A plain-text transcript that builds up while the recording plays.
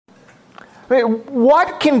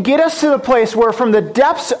What can get us to the place where from the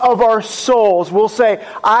depths of our souls we'll say,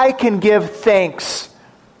 I can give thanks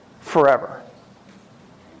forever?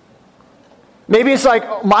 Maybe it's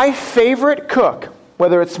like my favorite cook,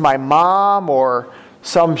 whether it's my mom or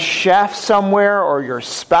some chef somewhere or your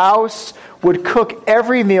spouse, would cook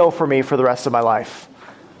every meal for me for the rest of my life.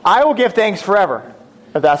 I will give thanks forever,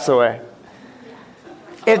 if that's the way.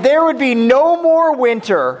 If there would be no more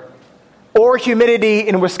winter or humidity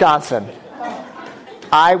in Wisconsin,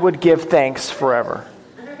 I would give thanks forever.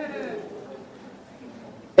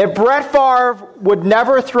 If Brett Favre would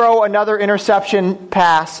never throw another interception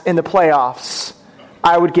pass in the playoffs,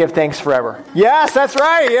 I would give thanks forever. Yes, that's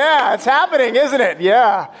right. Yeah, it's happening, isn't it?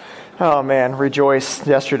 Yeah. Oh, man, rejoice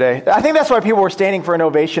yesterday. I think that's why people were standing for an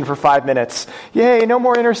ovation for 5 minutes. Yay, no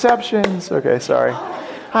more interceptions. Okay, sorry.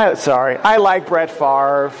 I like Brett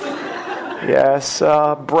Favre. Yes,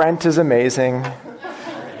 Brent is amazing.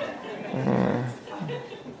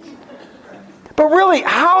 But really,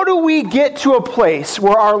 how do we get to a place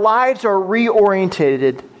where our lives are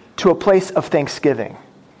reorientated to a place of thanksgiving?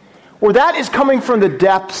 Where that is coming from the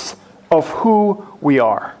depths of who we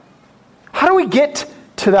are. How do we get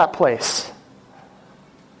to that place?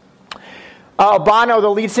 Bono, the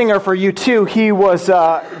lead singer for U2, he was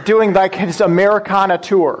doing like his Americana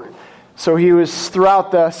tour. So he was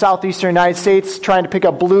throughout the southeastern United States trying to pick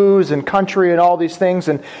up blues and country and all these things.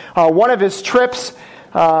 And one of his trips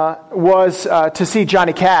was to see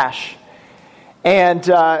Johnny Cash. And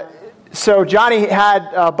so Johnny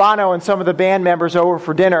had Bono and some of the band members over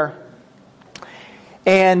for dinner.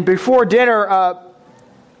 And before dinner,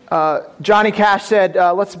 Johnny Cash said,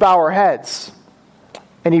 let's bow our heads.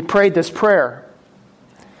 And he prayed this prayer.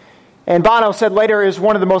 And Bono said later it was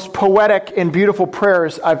one of the most poetic and beautiful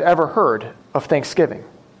prayers I've ever heard of Thanksgiving.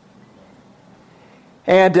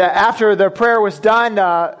 And after the prayer was done,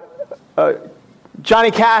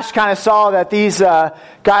 Johnny Cash kind of saw that these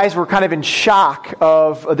guys were kind of in shock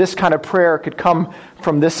of this kind of prayer could come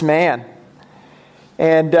from this man.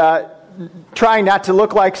 And trying not to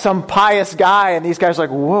look like some pious guy, and these guys are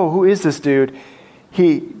like, whoa, who is this dude?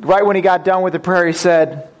 Right when he got done with the prayer, he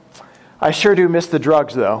said, I sure do miss the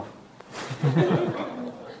drugs, though.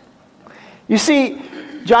 You see,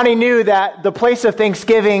 Johnny knew that the place of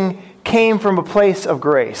thanksgiving came from a place of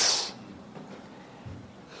grace.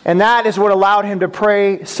 And that is what allowed him to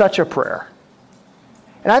pray such a prayer.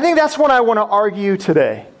 And I think that's what I want to argue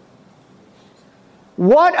today.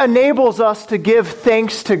 What enables us to give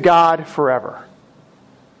thanks to God forever?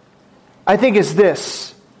 I think is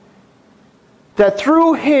this, that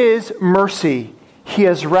through His mercy, He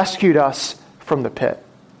has rescued us from the pit.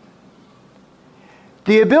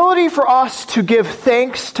 The ability for us to give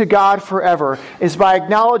thanks to God forever is by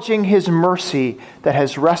acknowledging His mercy that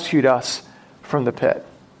has rescued us from the pit.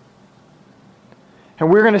 And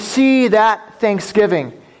we're going to see that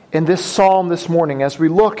thanksgiving in this psalm this morning as we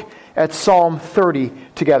look at Psalm 30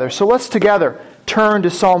 together. So let's together turn to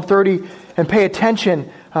Psalm 30 and pay attention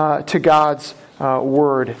to God's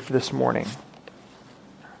word this morning.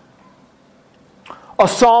 A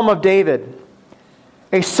psalm of David,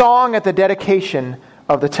 a song at the dedication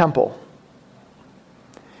of the temple.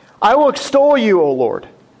 I will extol you, O Lord,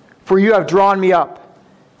 for you have drawn me up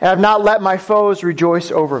and have not let my foes rejoice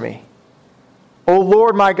over me. O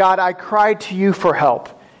Lord my God, I cried to you for help,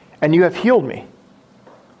 and you have healed me.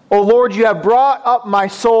 O Lord, you have brought up my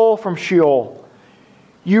soul from Sheol.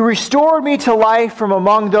 You restored me to life from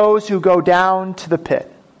among those who go down to the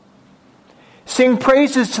pit. Sing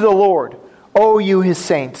praises to the Lord, O you his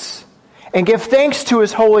saints, and give thanks to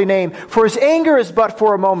his holy name, for his anger is but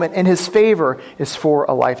for a moment, and his favor is for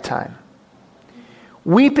a lifetime.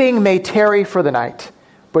 Weeping may tarry for the night,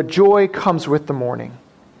 but joy comes with the morning.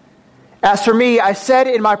 As for me, I said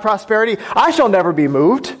in my prosperity, I shall never be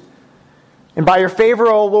moved. And by your favor,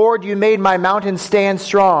 O Lord, you made my mountain stand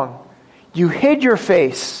strong. You hid your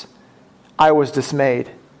face. I was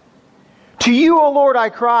dismayed. To you, O Lord, I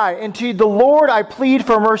cry, and to the Lord I plead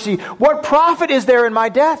for mercy. What profit is there in my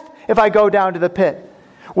death if I go down to the pit?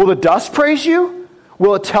 Will the dust praise you?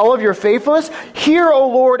 Will it tell of your faithfulness? Hear, O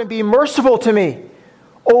Lord, and be merciful to me.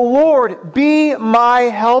 O Lord, be my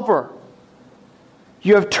helper.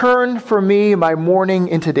 You have turned for me my mourning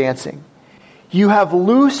into dancing. You have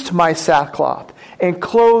loosed my sackcloth and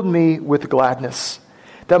clothed me with gladness,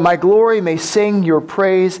 that my glory may sing your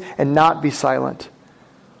praise and not be silent.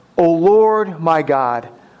 O Lord, my God,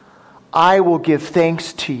 I will give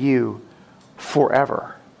thanks to you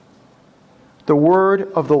forever. The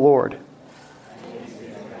word of the Lord.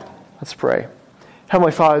 Let's pray.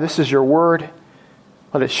 Heavenly Father, this is your word.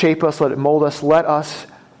 Let it shape us. Let it mold us. Let us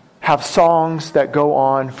have songs that go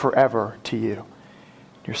on forever to you.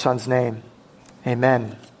 In your Son's name,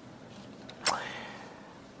 amen.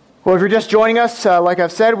 Well, if you're just joining us, like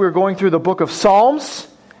I've said, we're going through the book of Psalms.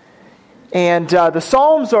 And the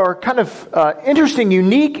Psalms are kind of interesting,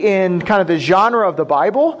 unique in kind of the genre of the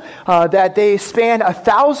Bible, that they span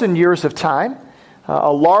 1,000 years of time,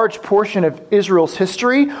 a large portion of Israel's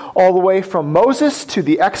history, all the way from Moses to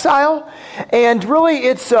the exile. And really,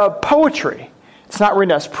 it's poetry. It's not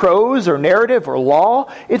written as prose or narrative or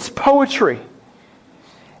law. It's poetry.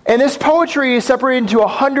 And this poetry is separated into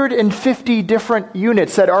 150 different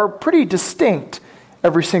units that are pretty distinct,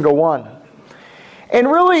 every single one. And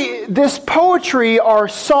really, this poetry are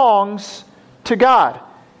songs to God.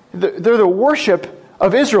 They're the worship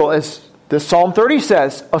of Israel, as this Psalm 30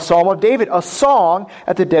 says, a psalm of David, a song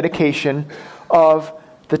at the dedication of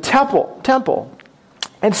the temple.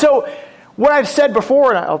 And so, what I've said before,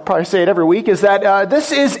 and I'll probably say it every week, is that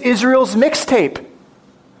this is Israel's mixtape.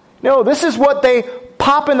 No, this is what they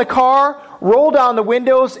pop in the car, roll down the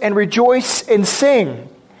windows, and rejoice and sing.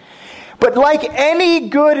 But like any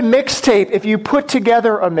good mixtape, if you put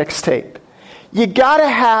together a mixtape, you got to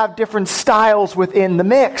have different styles within the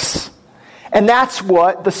mix. And that's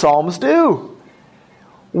what the Psalms do.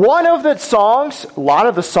 One of the songs, a lot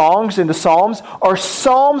of the songs in the Psalms are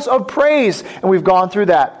psalms of praise. And we've gone through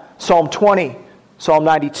that. Psalm 20, Psalm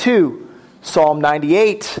 92, Psalm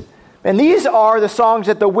 98. And these are the songs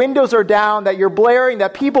that the windows are down, that you're blaring,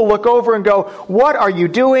 that people look over and go, what are you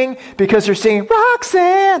doing? Because they're singing,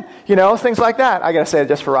 Roxanne! You know, things like that. I got to say it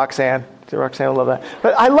just for Roxanne. Roxanne will love that.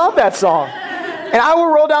 But I love that song. And I will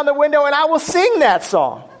roll down the window and I will sing that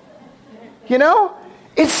song. You know?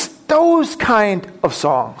 It's those kind of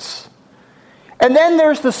songs. And then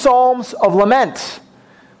there's the Psalms of Lament.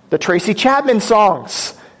 The Tracy Chapman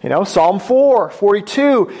songs. You know, Psalm 4,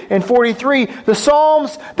 42, and 43. The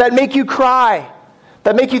Psalms that make you cry.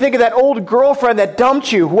 That make you think of that old girlfriend that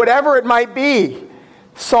dumped you. Whatever it might be.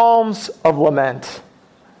 Psalms of Lament.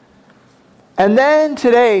 And then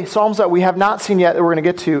today, Psalms that we have not seen yet that we're going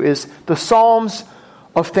to get to is the Psalms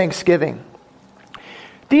of Thanksgiving.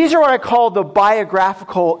 These are what I call the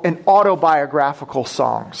biographical and autobiographical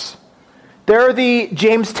songs. They're the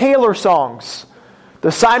James Taylor songs.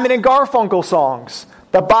 The Simon and Garfunkel songs.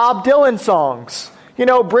 The Bob Dylan songs, you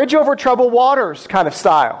know, Bridge Over Troubled Waters kind of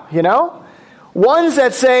style, you know? Ones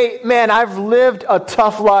that say, man, I've lived a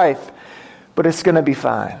tough life, but it's going to be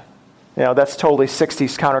fine. You know, that's totally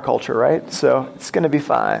 60s counterculture, right? So it's going to be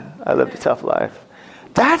fine. I lived a tough life.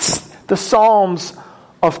 That's the Psalms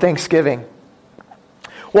of Thanksgiving.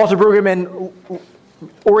 Walter Brueggemann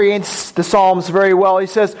orients the Psalms very well. He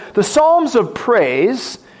says, the Psalms of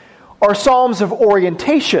praise are Psalms of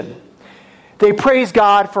orientation. They praise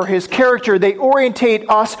God for His character. They orientate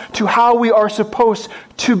us to how we are supposed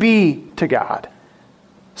to be to God.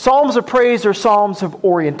 Psalms of praise are psalms of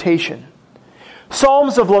orientation.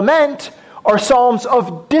 Psalms of lament are psalms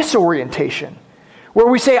of disorientation, where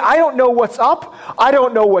we say, I don't know what's up. I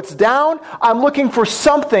don't know what's down. I'm looking for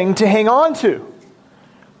something to hang on to.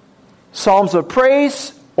 Psalms of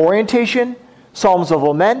praise, orientation. Psalms of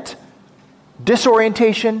lament,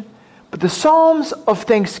 disorientation. But the Psalms of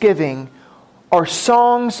thanksgiving are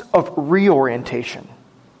songs of reorientation.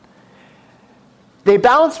 They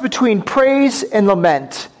balance between praise and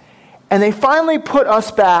lament, and they finally put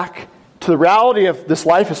us back to the reality of this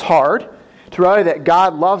life is hard, to the reality that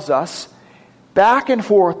God loves us, back and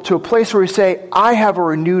forth to a place where we say, I have a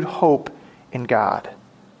renewed hope in God.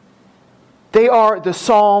 They are the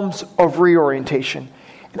Psalms of reorientation.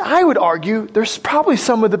 And I would argue there's probably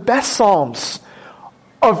some of the best Psalms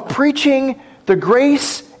of preaching the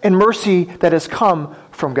grace and mercy that has come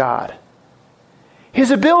from God. His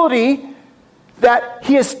ability that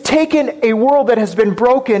He has taken a world that has been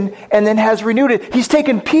broken and then has renewed it. He's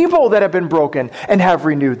taken people that have been broken and have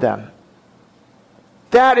renewed them.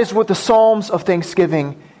 That is what the Psalms of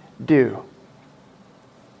thanksgiving do.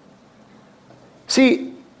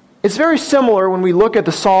 See, it's very similar when we look at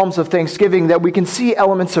the Psalms of thanksgiving that we can see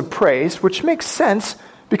elements of praise, which makes sense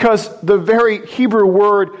because the very Hebrew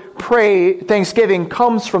word thanksgiving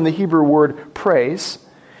comes from the Hebrew word praise.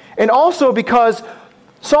 And also because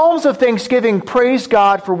Psalms of thanksgiving praise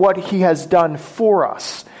God for what He has done for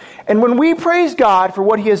us. And when we praise God for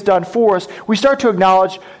what He has done for us, we start to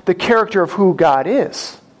acknowledge the character of who God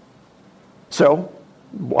is. So,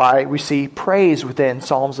 why we see praise within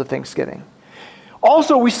Psalms of thanksgiving.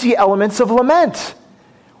 Also, we see elements of lament.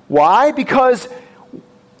 Why? Because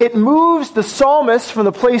it moves the psalmist from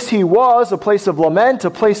the place he was, a place of lament, a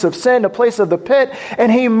place of sin, a place of the pit,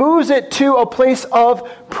 and he moves it to a place of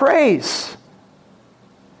praise.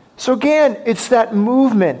 So again, it's that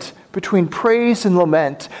movement between praise and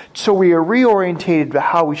lament, so we are reorientated to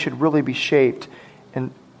how we should really be shaped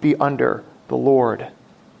and be under the Lord.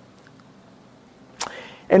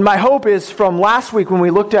 And my hope is from last week when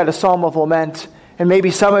we looked at a psalm of lament, and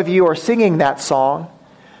maybe some of you are singing that song,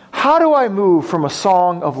 how do I move from a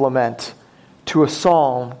song of lament to a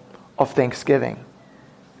psalm of thanksgiving?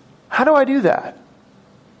 How do I do that?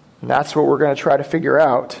 And that's what we're going to try to figure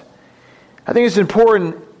out. I think it's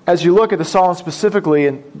important as you look at the Psalms specifically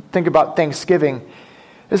and think about thanksgiving,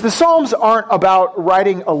 is the Psalms aren't about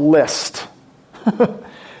writing a list.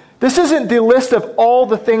 This isn't the list of all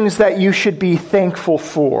the things that you should be thankful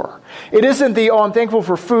for. It isn't I'm thankful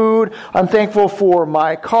for food, I'm thankful for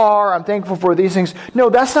my car, I'm thankful for these things. No,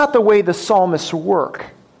 that's not the way the psalmists work.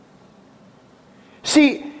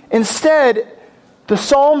 See, instead, the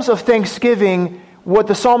Psalms of thanksgiving, what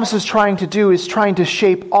the psalmist is trying to do is trying to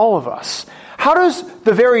shape all of us. How does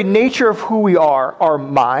the very nature of who we are, our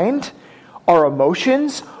mind, our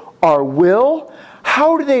emotions, our will,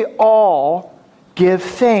 how do they all give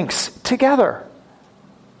thanks together?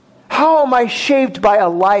 How am I shaped by a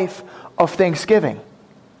life of thanksgiving?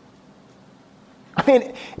 I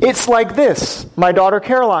mean, it's like this. My daughter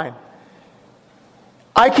Caroline,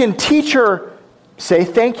 I can teach her, say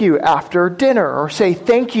thank you after dinner, or say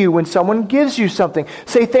thank you when someone gives you something.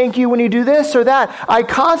 Say thank you when you do this or that. I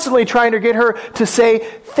constantly trying to get her to say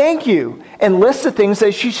thank you and list the things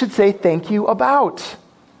that she should say thank you about.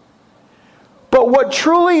 But what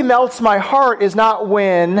truly melts my heart is not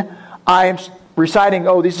when I'm reciting,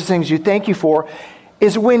 oh, these are things you thank you for,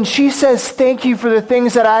 is when she says thank you for the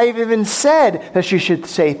things that I've even said that she should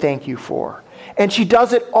say thank you for. And she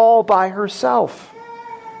does it all by herself.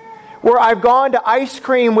 Where I've gone to ice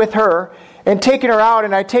cream with her and taken her out,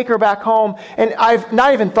 and I take her back home, and I've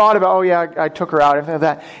not even thought about, oh yeah, I took her out, everything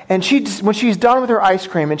like that. And when she's done with her ice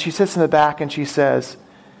cream, and she sits in the back and she says,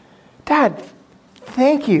 Dad,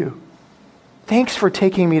 thank you. Thanks for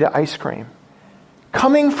taking me to ice cream.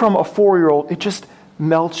 Coming from a 4-year-old, it just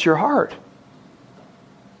melts your heart.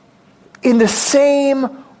 In the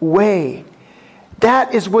same way,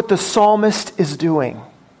 that is what the psalmist is doing.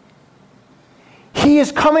 He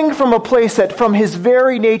is coming from a place that from his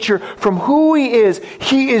very nature, from who he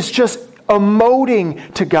is just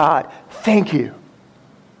emoting to God, thank you.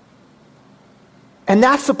 And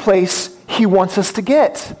that's the place he wants us to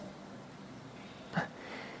get.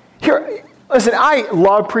 Here, listen, I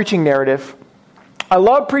love preaching narrative. I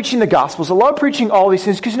love preaching the Gospels. I love preaching all these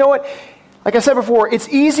things because you know what? Like I said before, it's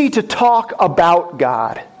easy to talk about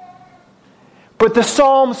God. But the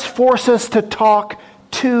Psalms force us to talk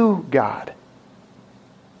to God.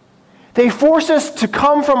 They force us to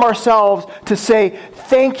come from ourselves to say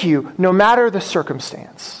thank you no matter the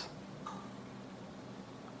circumstance.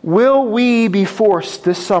 Will we be forced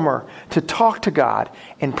this summer to talk to God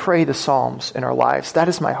and pray the Psalms in our lives? That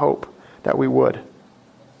is my hope, that we would.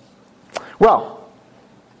 Well,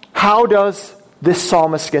 how does this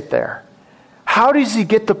psalmist get there? How does he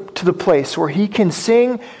get to the place where he can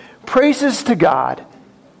sing praises to God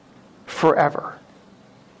forever?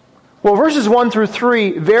 Well, verses 1 through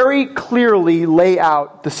 3 very clearly lay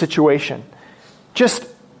out the situation. Just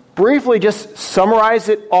briefly, just summarize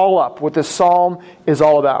it all up, what this psalm is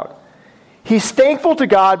all about. He's thankful to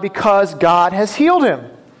God because God has healed him.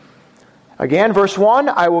 Again, verse 1,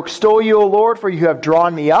 I will extol you, O Lord, for you have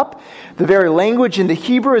drawn me up. The very language in the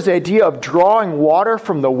Hebrew is the idea of drawing water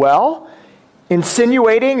from the well,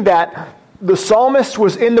 insinuating that the psalmist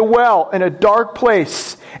was in the well in a dark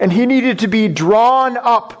place, and he needed to be drawn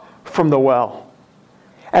up from the well.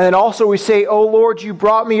 And then also we say, O Lord, you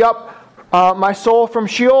brought me up, my soul from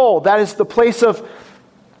Sheol. That is the place of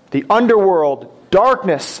the underworld,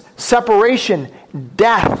 darkness, separation,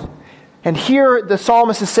 death. And here the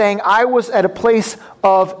psalmist is saying, I was at a place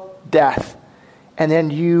of death, and then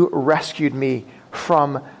you rescued me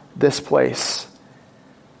from this place.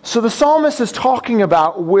 So the psalmist is talking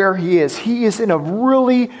about where he is. He is in a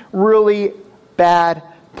really, really bad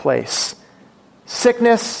place.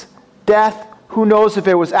 Sickness, death, who knows if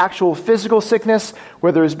it was actual physical sickness,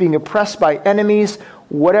 whether it was being oppressed by enemies,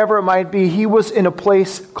 whatever it might be, he was in a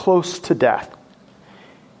place close to death.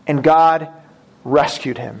 And God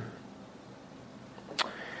rescued him.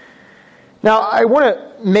 Now, I want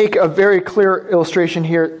to make a very clear illustration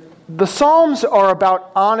here. The Psalms are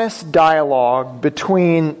about honest dialogue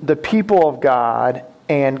between the people of God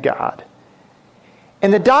and God.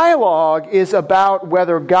 And the dialogue is about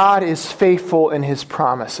whether God is faithful in his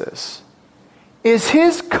promises. Is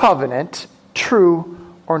his covenant true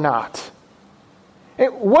or not?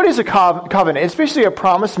 What is a covenant? It's basically a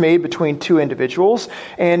promise made between two individuals.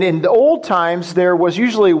 And in the old times, there was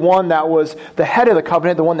usually one that was the head of the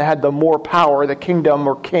covenant, the one that had the more power, the kingdom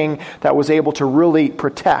or king that was able to really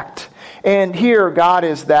protect. And here, God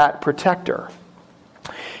is that protector.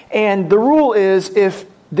 And the rule is, if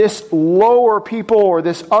this lower people or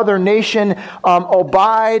this other nation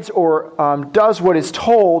abides or does what is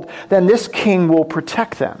told, then this king will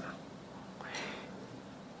protect them.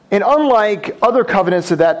 And unlike other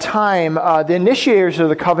covenants at that time, the initiators of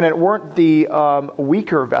the covenant weren't the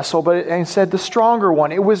weaker vessel, but instead the stronger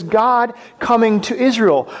one. It was God coming to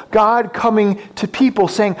Israel, God coming to people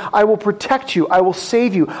saying, I will protect you, I will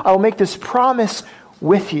save you, I will make this promise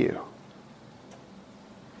with you.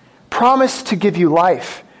 Promise to give you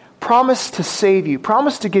life, promise to save you,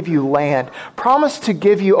 promise to give you land, promise to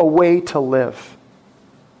give you a way to live.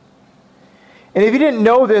 And if you didn't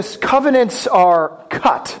know this, covenants are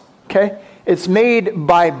cut, okay? It's made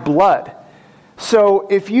by blood. So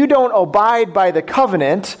if you don't abide by the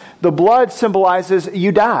covenant, the blood symbolizes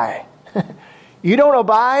you die. You don't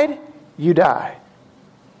abide, you die.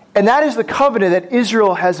 And that is the covenant that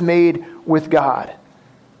Israel has made with God.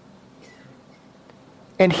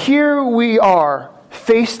 And here we are,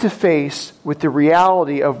 face to face with the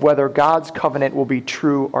reality of whether God's covenant will be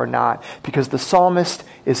true or not, because the psalmist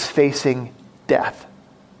is facing death.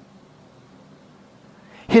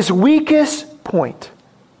 His weakest point,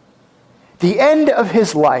 the end of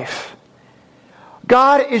his life.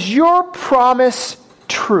 God, is your promise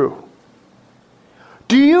true?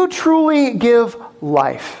 Do you truly give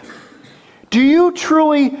life? Do you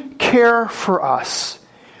truly care for us?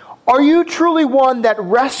 Are you truly one that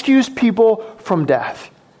rescues people from death?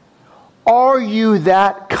 Are you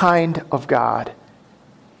that kind of God?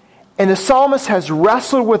 And the psalmist has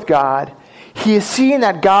wrestled with God. He is seeing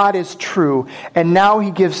that God is true, and now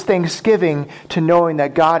he gives thanksgiving to knowing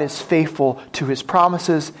that God is faithful to his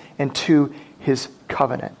promises and to his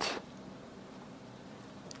covenant.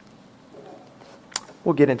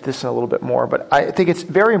 We'll get into this in a little bit more, but I think it's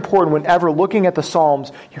very important whenever looking at the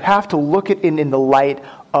Psalms, you have to look at it in the light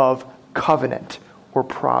of covenant or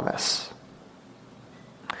promise.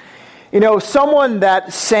 You know, someone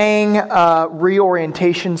that sang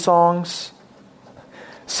reorientation songs,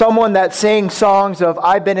 someone that sang songs of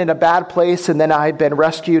I've been in a bad place and then I've been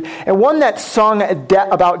rescued, and one that sung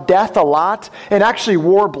about death a lot and actually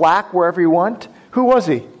wore black wherever he went. Who was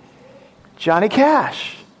he? Johnny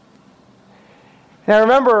Cash. And I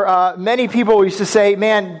remember many people used to say,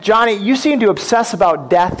 man, Johnny, you seem to obsess about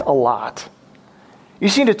death a lot. You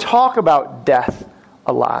seem to talk about death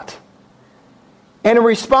a lot. And in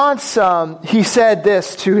response, he said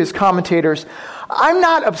this to his commentators, I'm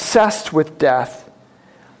not obsessed with death.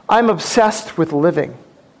 I'm obsessed with living.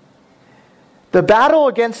 The battle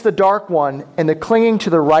against the dark one and the clinging to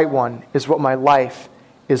the right one is what my life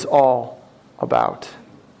is all about.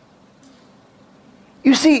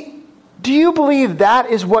 You see, do you believe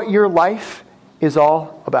that is what your life is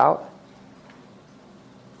all about?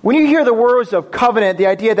 When you hear the words of covenant, the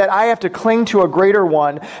idea that I have to cling to a greater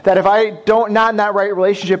one, that if I don't, not in that right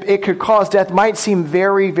relationship, it could cause death, might seem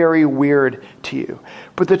very, very weird to you.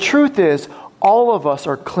 But the truth is, all of us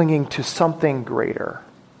are clinging to something greater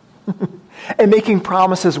and making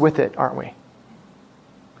promises with it, aren't we?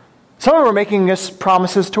 Some of them are making us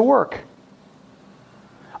promises to work.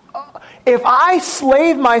 If I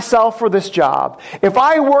slave myself for this job, if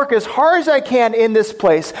I work as hard as I can in this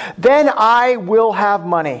place, then I will have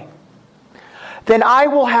money. Then I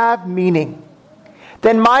will have meaning.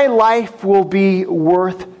 Then my life will be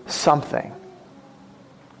worth something.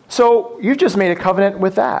 So you've just made a covenant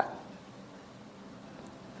with that.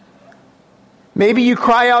 Maybe you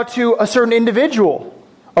cry out to a certain individual,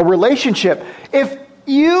 a relationship. If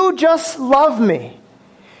you just love me,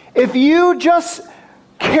 if you just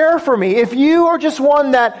care for me, if you are just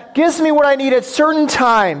one that gives me what I need at certain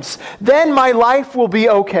times, then my life will be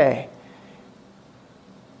okay.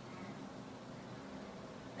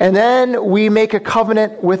 And then we make a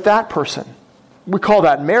covenant with that person. We call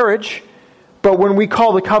that marriage, but when we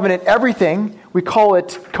call the covenant everything, we call it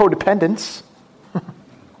codependence.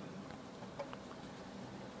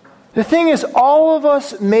 The thing is, all of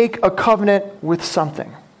us make a covenant with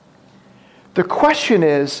something. The question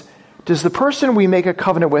is, does the person we make a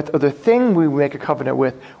covenant with, or the thing we make a covenant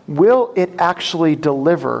with, will it actually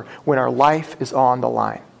deliver when our life is on the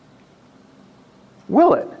line?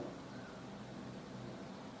 Will it?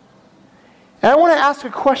 And I want to ask a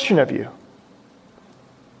question of you.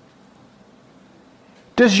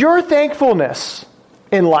 Does your thankfulness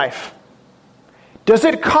in life, does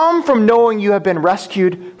it come from knowing you have been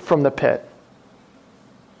rescued from the pit?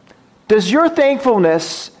 Does your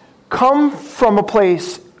thankfulness come from a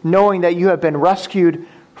place knowing that you have been rescued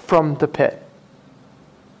from the pit?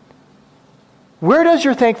 Where does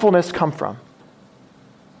your thankfulness come from?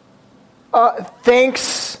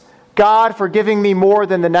 Thanks, God, for giving me more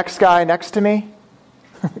than the next guy next to me.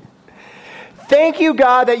 Thank you,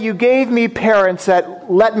 God, that you gave me parents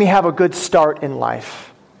that let me have a good start in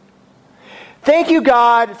life. Thank you,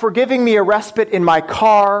 God, for giving me a respite in my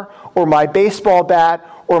car or my baseball bat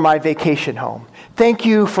or my vacation home. Thank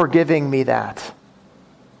you for giving me that.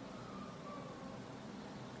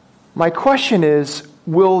 My question is,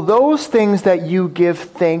 will those things that you give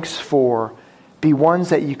thanks for be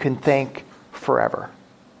ones that you can thank forever?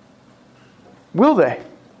 Will they?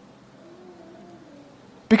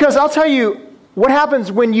 Because I'll tell you, what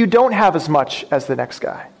happens when you don't have as much as the next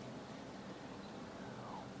guy?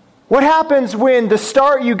 What happens when the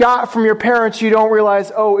start you got from your parents, you don't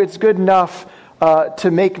realize, oh, it's good enough to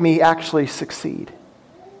make me actually succeed?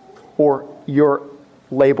 Or your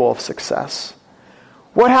label of success.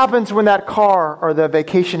 What happens when that car or the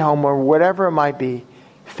vacation home or whatever it might be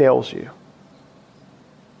fails you?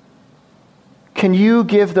 Can you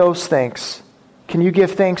give those thanks? Can you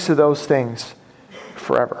give thanks to those things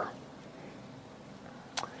forever?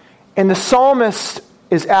 And the psalmist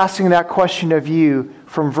is asking that question of you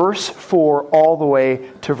from verse 4 all the way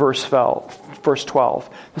to verse 12.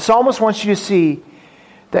 The psalmist wants you to see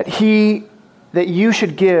that you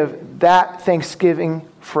should give that thanksgiving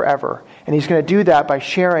forever. And he's going to do that by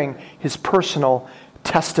sharing his personal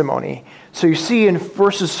testimony. So you see in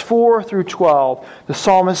verses 4 through 12, the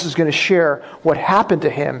psalmist is going to share what happened to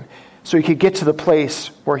him so he could get to the place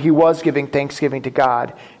where he was giving thanksgiving to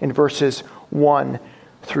God in verses 1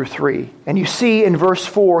 through 3. And you see in verse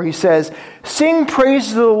 4, he says, "Sing praise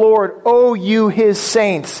to the Lord, O you his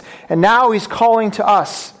saints." And now he's calling to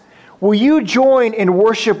us. Will you join in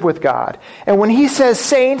worship with God? And when he says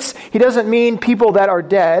saints, he doesn't mean people that are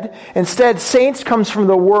dead. Instead, saints comes from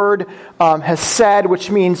the word hesed,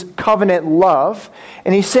 which means covenant love.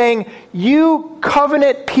 And he's saying, you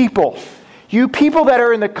covenant people, you people that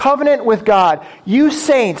are in the covenant with God, you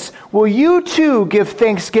saints, will you too give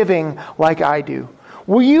thanksgiving like I do?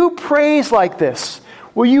 Will you praise like this?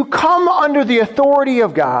 Will you come under the authority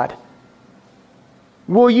of God?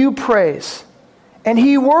 Will you praise? And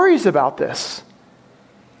he worries about this.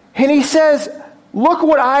 And he says, look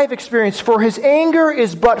what I've experienced. For his anger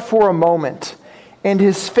is but for a moment, and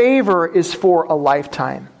his favor is for a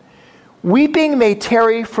lifetime. Weeping may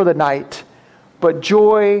tarry for the night, but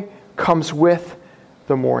joy comes with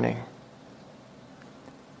the morning.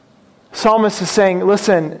 Psalmist is saying,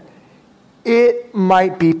 listen, it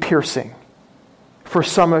might be piercing for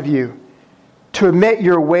some of you to admit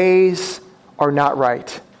your ways are not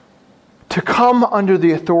right, to come under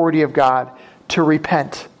the authority of God, to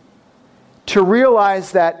repent, to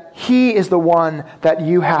realize that he is the one that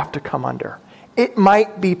you have to come under. It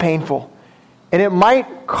might be painful, and it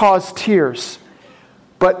might cause tears,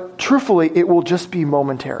 but truthfully, it will just be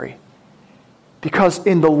momentary. Because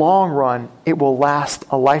in the long run, it will last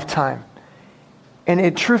a lifetime.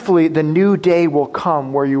 And truthfully, the new day will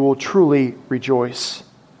come where you will truly rejoice.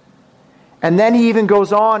 And then he even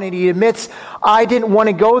goes on and he admits, I didn't want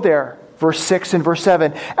to go there. Verse 6 and verse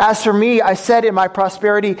 7. As for me, I said in my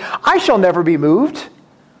prosperity, I shall never be moved.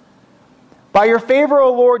 By your favor,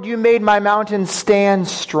 O Lord, you made my mountain stand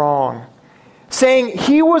strong. Saying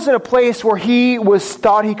he was in a place where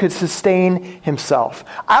thought he could sustain himself.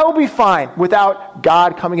 I will be fine without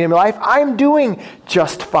God coming into my life. I'm doing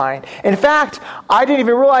just fine. In fact, I didn't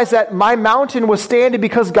even realize that my mountain was standing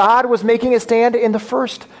because God was making it stand in the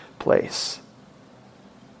first place.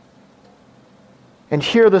 And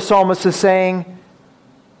here the psalmist is saying,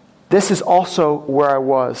 this is also where I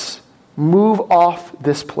was. Move off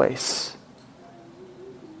this place.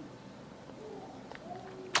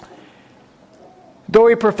 Though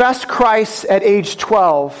he professed Christ at age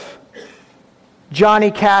 12, Johnny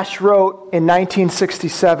Cash wrote in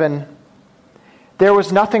 1967, there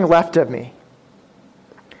was nothing left of me.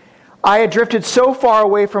 I had drifted so far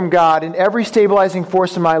away from God and every stabilizing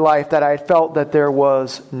force in my life that I had felt that there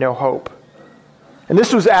was no hope. And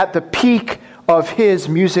this was at the peak of his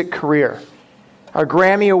music career. A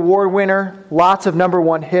Grammy Award winner, lots of number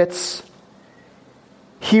one hits.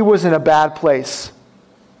 He was in a bad place.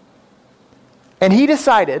 And he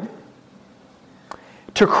decided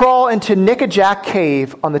to crawl into Nickajack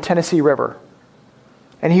Cave on the Tennessee River.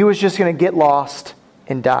 And he was just going to get lost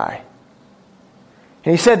and die.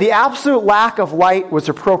 And he said, the absolute lack of light was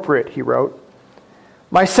appropriate, he wrote.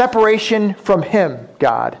 My separation from him,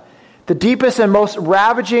 God, the deepest and most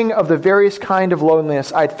ravaging of the various kind of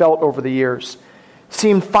loneliness I'd felt over the years.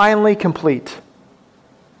 seemed finally complete.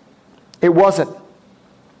 It wasn't.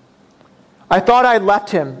 I thought I'd left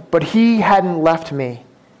him, but he hadn't left me.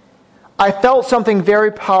 I felt something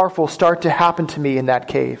very powerful start to happen to me in that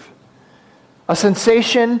cave. A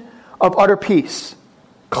sensation of utter peace,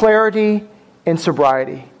 clarity, and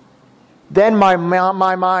sobriety. Then my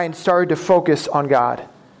mind started to focus on God.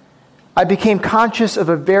 I became conscious of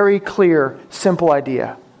a very clear, simple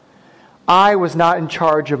idea. I was not in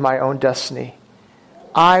charge of my own destiny.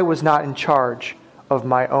 I was not in charge of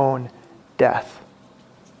my own death.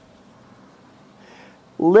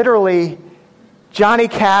 Literally, Johnny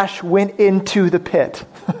Cash went into the pit,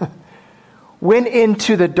 went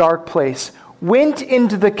into the dark place, went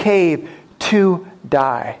into the cave to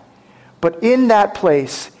die. But in that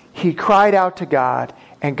place, he cried out to God,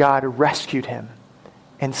 and God rescued him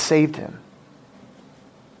and saved him.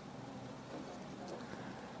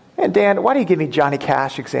 And Dan, why do you give me Johnny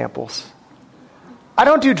Cash examples? I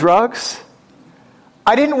don't do drugs.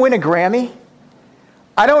 I didn't win a Grammy.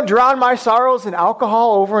 I don't drown my sorrows in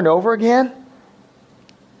alcohol over and over again.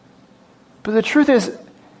 But the truth is,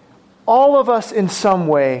 all of us in some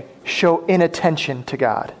way show inattention to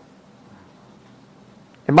God.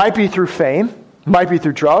 It might be through fame. It might be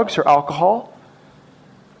through drugs or alcohol.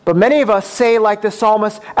 But many of us say, like the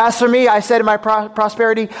psalmist, "As for me, I said in my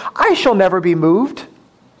prosperity, I shall never be moved.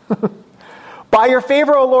 By your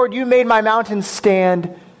favor, O Lord, you made my mountains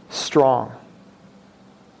stand strong."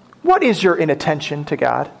 What is your inattention to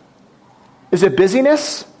God? Is it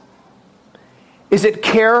busyness? Is it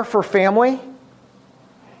care for family?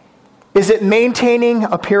 Is it maintaining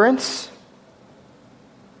appearance?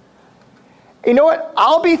 You know what?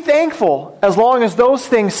 I'll be thankful as long as those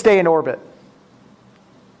things stay in orbit.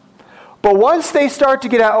 But once they start to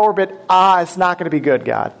get out of orbit, it's not going to be good,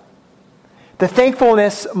 God. The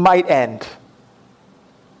thankfulness might end.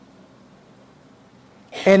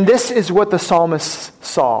 And this is what the psalmist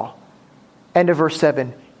saw. End of verse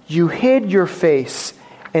 7. You hid your face,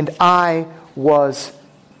 and I was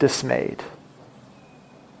dismayed.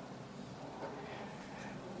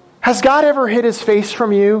 Has God ever hid his face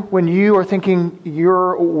from you when you are thinking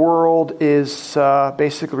your world is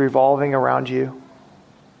basically revolving around you?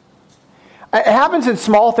 It happens in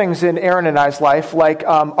small things in Aaron and I's life, like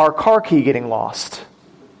our car key getting lost.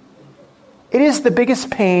 It is the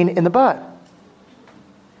biggest pain in the butt.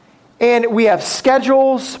 And we have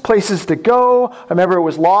schedules, places to go. I remember it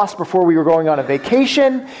was lost before we were going on a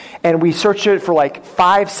vacation, and we searched it for like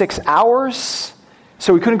 5-6 hours.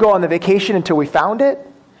 So we couldn't go on the vacation until we found it.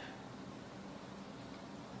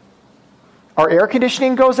 Our air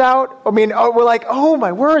conditioning goes out. We're like, oh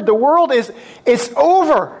my word, the world it's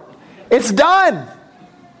over. It's done.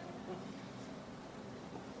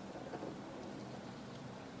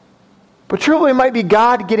 But truly, it might be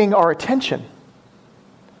God getting our attention.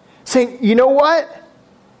 Saying, you know what?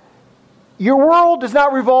 Your world does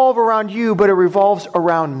not revolve around you, but it revolves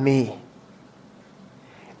around me.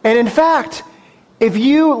 And in fact, if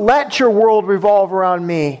you let your world revolve around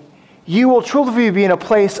me, you will truly be in a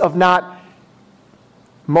place of not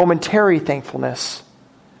momentary thankfulness,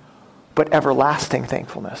 but everlasting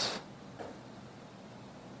thankfulness.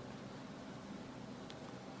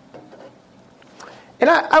 And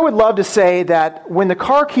I would love to say that when the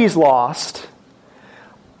car key's lost,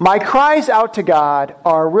 my cries out to God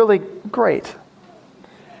are really great.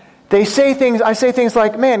 I say things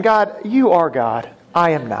like, man, God, you are God.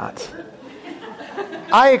 I am not.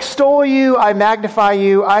 I extol you. I magnify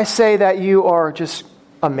you. I say that you are just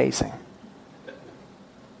amazing.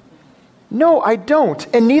 No, I don't.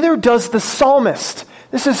 And neither does the psalmist.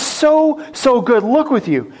 This is so good. Look with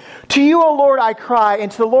you. To you, O Lord, I cry, and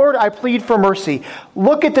to the Lord I plead for mercy.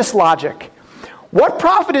 Look at this logic. What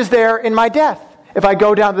profit is there in my death if I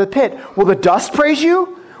go down to the pit? Will the dust praise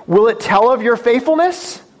you? Will it tell of your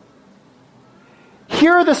faithfulness?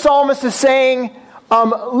 Here the psalmist is saying,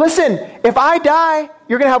 listen, if I die,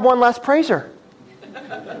 you're going to have one less praiser.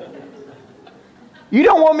 You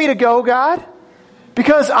don't want me to go, God,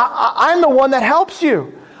 because I'm the one that helps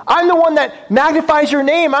you. I'm the one that magnifies your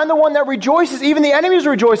name. I'm the one that rejoices. Even the enemies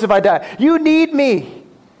rejoice if I die. You need me.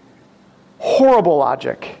 Horrible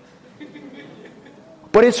logic.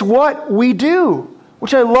 But it's what we do,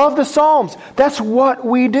 which I love the Psalms. That's what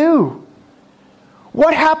we do.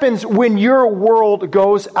 What happens when your world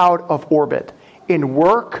goes out of orbit in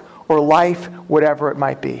work or life, whatever it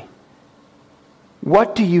might be?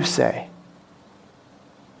 What do you say?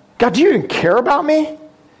 God, do you even care about me?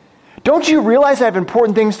 Don't you realize I have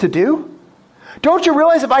important things to do? Don't you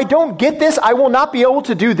realize if I don't get this, I will not be able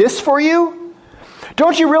to do this for you?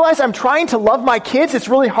 Don't you realize I'm trying to love my kids? It's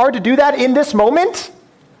really hard to do that in this moment.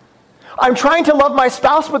 I'm trying to love my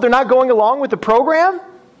spouse, but they're not going along with the program?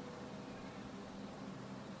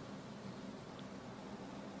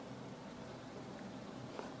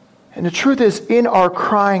 And the truth is, in our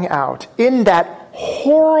crying out, in that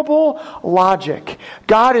horrible logic,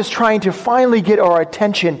 God is trying to finally get our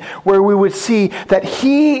attention where we would see that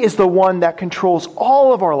He is the one that controls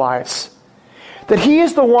all of our lives. That He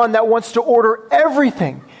is the one that wants to order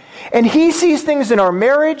everything. And He sees things in our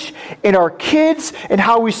marriage, in our kids, and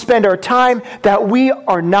how we spend our time that we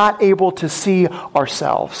are not able to see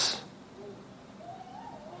ourselves.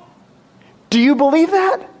 Do you believe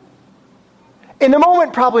that? In the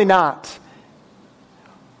moment, probably not.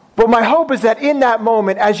 But my hope is that in that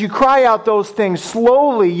moment, as you cry out those things,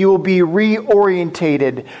 slowly you will be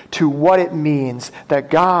reorientated to what it means that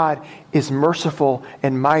God is merciful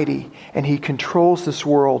and mighty, and He controls this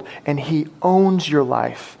world, and He owns your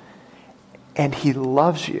life, and He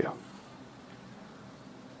loves you.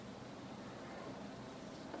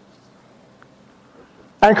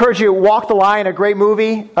 I encourage you to Walk the Line, a great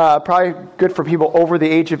movie, probably good for people over the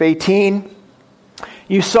age of 18.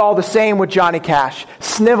 You saw the same with Johnny Cash,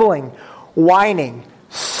 sniveling, whining,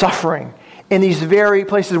 suffering in these very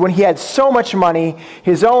places when he had so much money,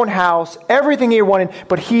 his own house, everything he wanted,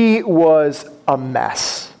 but he was a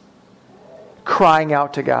mess, crying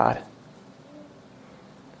out to God.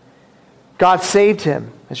 God saved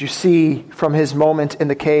him, as you see from his moment in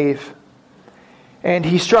the cave. And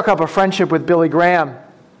he struck up a friendship with Billy Graham.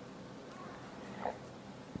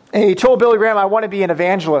 And he told Billy Graham, I want to be an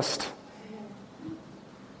evangelist.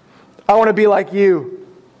 I want to be like you.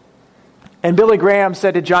 And Billy Graham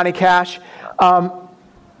said to Johnny Cash,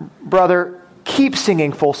 brother, keep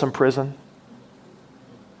singing Folsom Prison.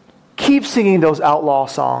 Keep singing those outlaw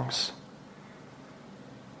songs.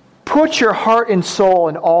 Put your heart and soul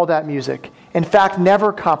in all that music. In fact,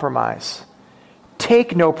 never compromise.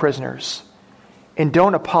 Take no prisoners. And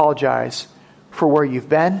don't apologize for where you've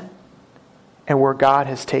been and where God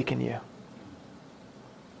has taken you.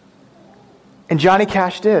 And Johnny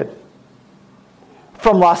Cash did.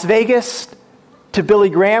 From Las Vegas to Billy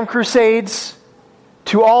Graham crusades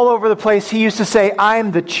to all over the place, he used to say,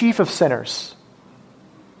 I'm the chief of sinners.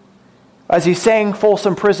 As he sang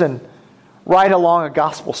Folsom Prison right along a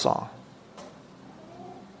gospel song.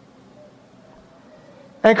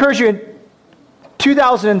 I encourage you, in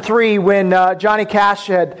 2003, when Johnny Cash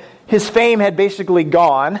his fame had basically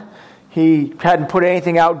gone, he hadn't put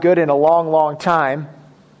anything out good in a long, long time,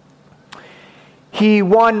 he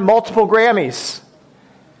won multiple Grammys.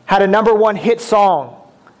 Had a #1 hit song,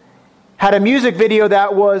 had a music video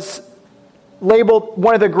that was labeled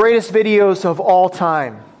one of the greatest videos of all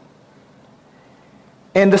time.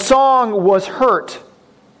 And the song was Hurt.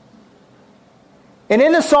 And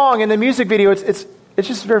in the song, in the music video, it's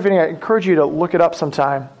just very fitting. I encourage you to look it up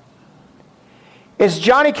sometime. It's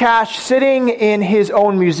Johnny Cash sitting in his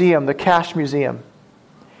own museum, the Cash Museum,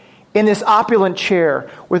 in this opulent chair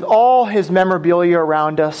with all his memorabilia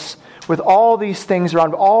around us, with all these things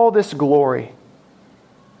around, all this glory.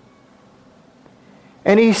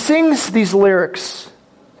 And he sings these lyrics,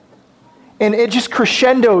 and it just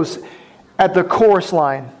crescendos at the chorus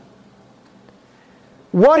line.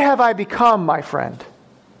 What have I become, my friend?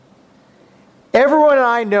 Everyone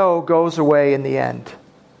I know goes away in the end.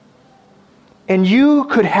 And you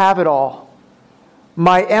could have it all,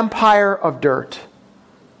 my empire of dirt,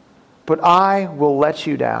 but I will let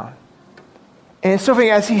you down. And it's so funny,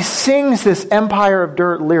 as he sings this Empire of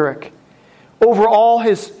Dirt lyric, over all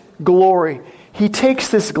his glory, he takes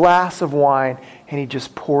this glass of wine and he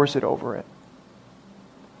just pours it over it.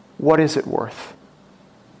 What is it worth?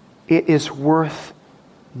 It is worth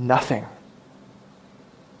nothing.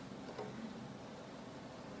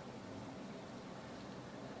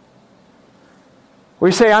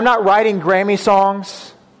 We say, I'm not writing Grammy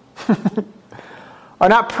songs. I'm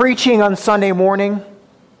not preaching on Sunday morning.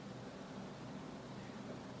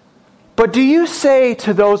 But do you say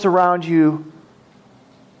to those around you,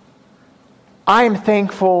 I am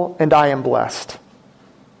thankful and I am blessed?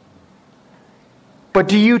 But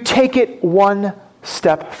do you take it one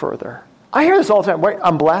step further? I hear this all the time. Right?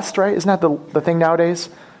 I'm blessed, right? Isn't that the thing nowadays?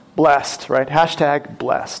 Blessed, right? Hashtag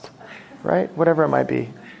blessed, right? Whatever it might be.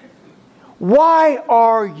 Why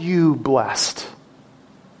are you blessed?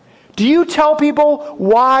 Do you tell people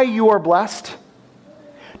why you are blessed?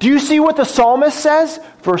 Do you see what the psalmist says?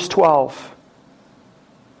 Verse 12.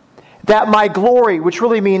 That my glory, which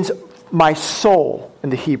really means my soul in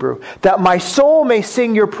the Hebrew, that my soul may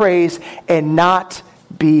sing your praise and not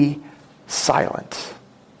be silent.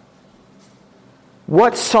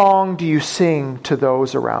 What song do you sing to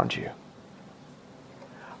those around you?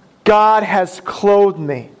 God has clothed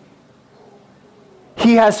me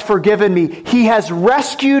He has forgiven me. He has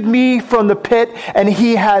rescued me from the pit, and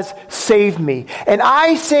He has saved me. And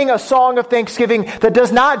I sing a song of thanksgiving that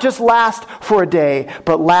does not just last for a day,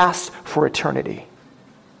 but lasts for eternity.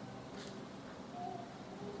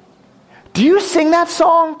 Do you sing that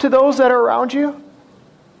song to those that are around you?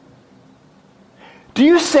 Do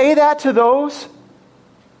you say that to those?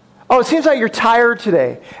 Oh, it seems like you're tired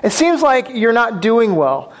today. It seems like you're not doing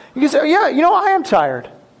well. You can say, yeah, I am tired.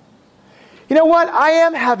 You know what? I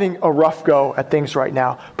am having a rough go at things right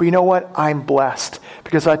now. But you know what? I'm blessed.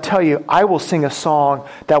 Because I tell you, I will sing a song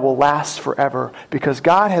that will last forever. Because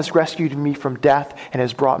God has rescued me from death and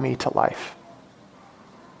has brought me to life.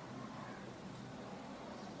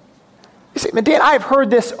 You say, Dan, I've heard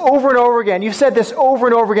this over and over again. You've said this over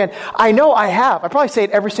and over again. I know I have. I probably say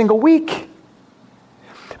it every single week.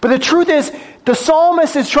 But the truth is, the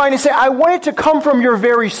psalmist is trying to say, I want it to come from your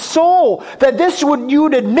very soul, that you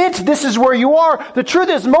would admit this is where you are. The truth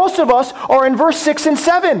is, most of us are in verse 6 and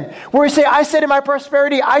 7, where we say, I said in my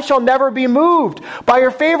prosperity, I shall never be moved. By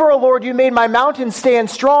your favor, O Lord, you made my mountain stand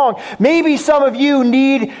strong. Maybe some of you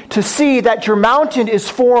need to see that your mountain is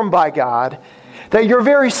formed by God, that your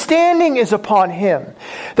very standing is upon Him.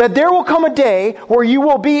 That there will come a day where you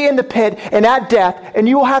will be in the pit and at death, and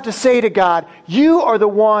you will have to say to God, you are the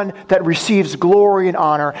one that receives glory and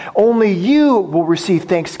honor. Only you will receive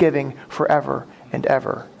thanksgiving forever and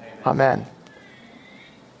ever. Amen.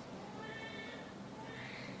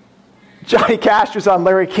 Johnny Cash was on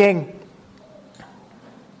Larry King.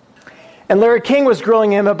 And Larry King was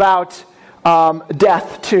grilling him about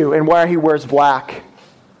death too, and why he wears black.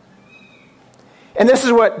 And this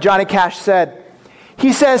is what Johnny Cash said.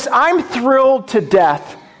 He says, I'm thrilled to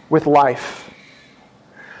death with life.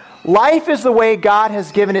 Life is the way God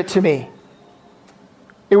has given it to me.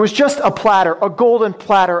 It was just a platter, a golden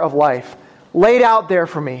platter of life, laid out there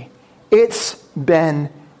for me. It's been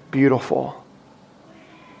beautiful.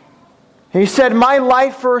 And he said, my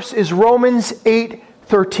life verse is Romans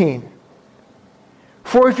 8:13.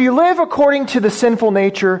 For if you live according to the sinful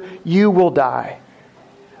nature, you will die.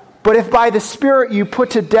 But if by the Spirit you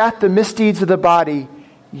put to death the misdeeds of the body,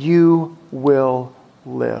 you will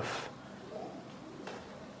live.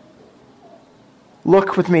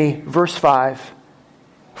 Look with me, verse 5.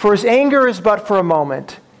 For His anger is but for a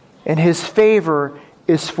moment, and His favor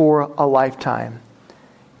is for a lifetime.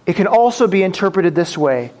 It can also be interpreted this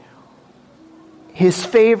way. His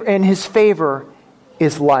favor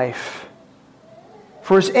is life.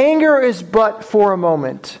 For His anger is but for a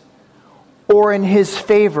moment, or in His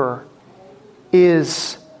favor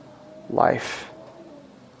is life.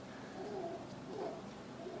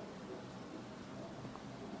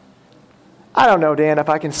 I don't know, Dan, if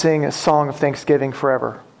I can sing a song of thanksgiving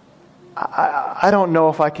forever. I don't know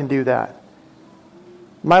if I can do that.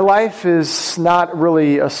 My life is not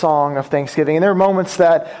really a song of thanksgiving, and there are moments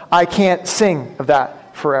that I can't sing of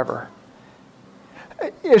that forever.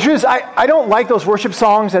 The truth is, I don't like those worship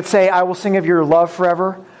songs that say, I will sing of your love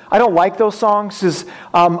forever. I don't like those songs because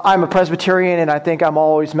I'm a Presbyterian and I think I'm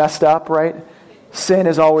always messed up, right? Sin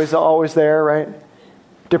is always there, right?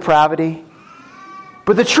 Depravity.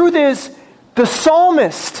 But the truth is, the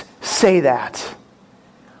psalmists say that.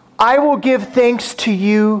 I will give thanks to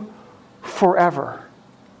you forever.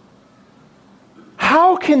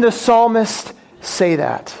 How can the psalmist say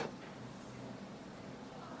that?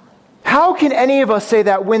 How can any of us say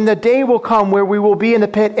that when the day will come where we will be in the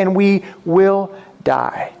pit and we will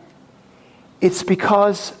die? It's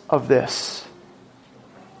because of this.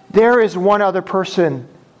 There is one other person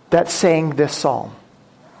that sang this psalm.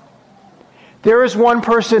 There is one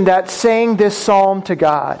person that sang this psalm to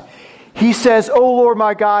God. He says, O Lord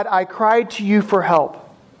my God, I cried to you for help.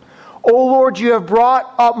 O Lord, you have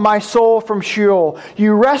brought up my soul from Sheol.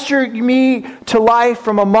 You rescued me to life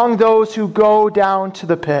from among those who go down to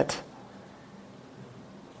the pit.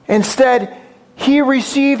 Instead, he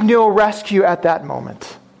received no rescue at that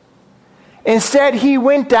moment. Instead, he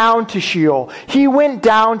went down to Sheol. He went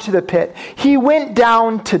down to the pit. He went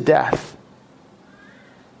down to death.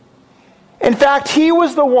 In fact, he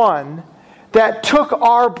was the one that took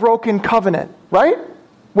our broken covenant, right?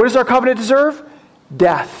 What does our covenant deserve?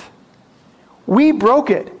 Death. We broke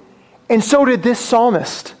it, and so did this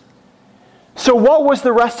psalmist. So what was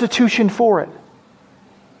the restitution for it?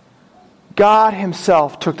 God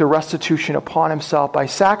Himself took the restitution upon Himself by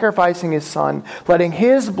sacrificing His Son, letting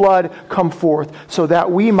His blood come forth so that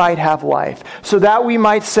we might have life, so that we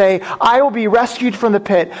might say, I will be rescued from the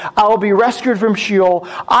pit, I will be rescued from Sheol,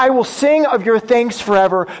 I will sing of your thanks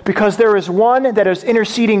forever, because there is one that is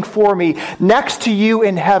interceding for me next to you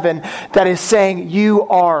in heaven that is saying, you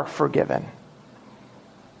are forgiven.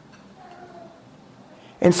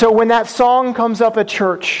 And so when that song comes up at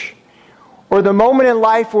church, or the moment in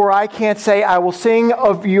life where I can't say, I will sing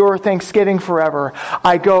of your thanksgiving forever,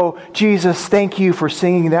 I go, Jesus, thank you for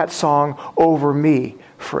singing that song over me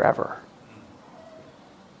forever.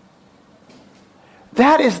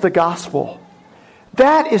 That is the gospel.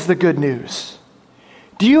 That is the good news.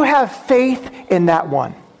 Do you have faith in that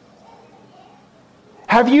one?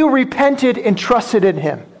 Have you repented and trusted in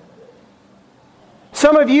him?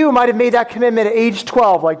 Some of you might have made that commitment at age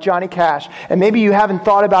 12 like Johnny Cash, and maybe you haven't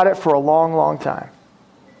thought about it for a long, long time.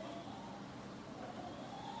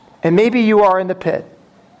 And maybe you are in the pit.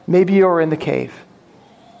 Maybe you are in the cave,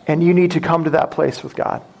 and you need to come to that place with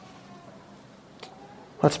God.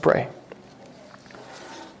 Let's pray.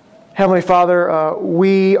 Heavenly Father,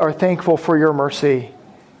 we are thankful for your mercy.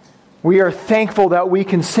 We are thankful that we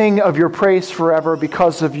can sing of your praise forever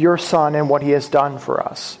because of your Son and what he has done for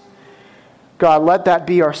us. God, let that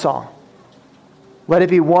be our song. Let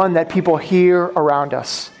it be one that people hear around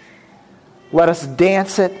us. Let us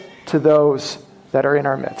dance it to those that are in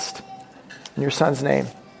our midst. In your Son's name,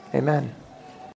 amen.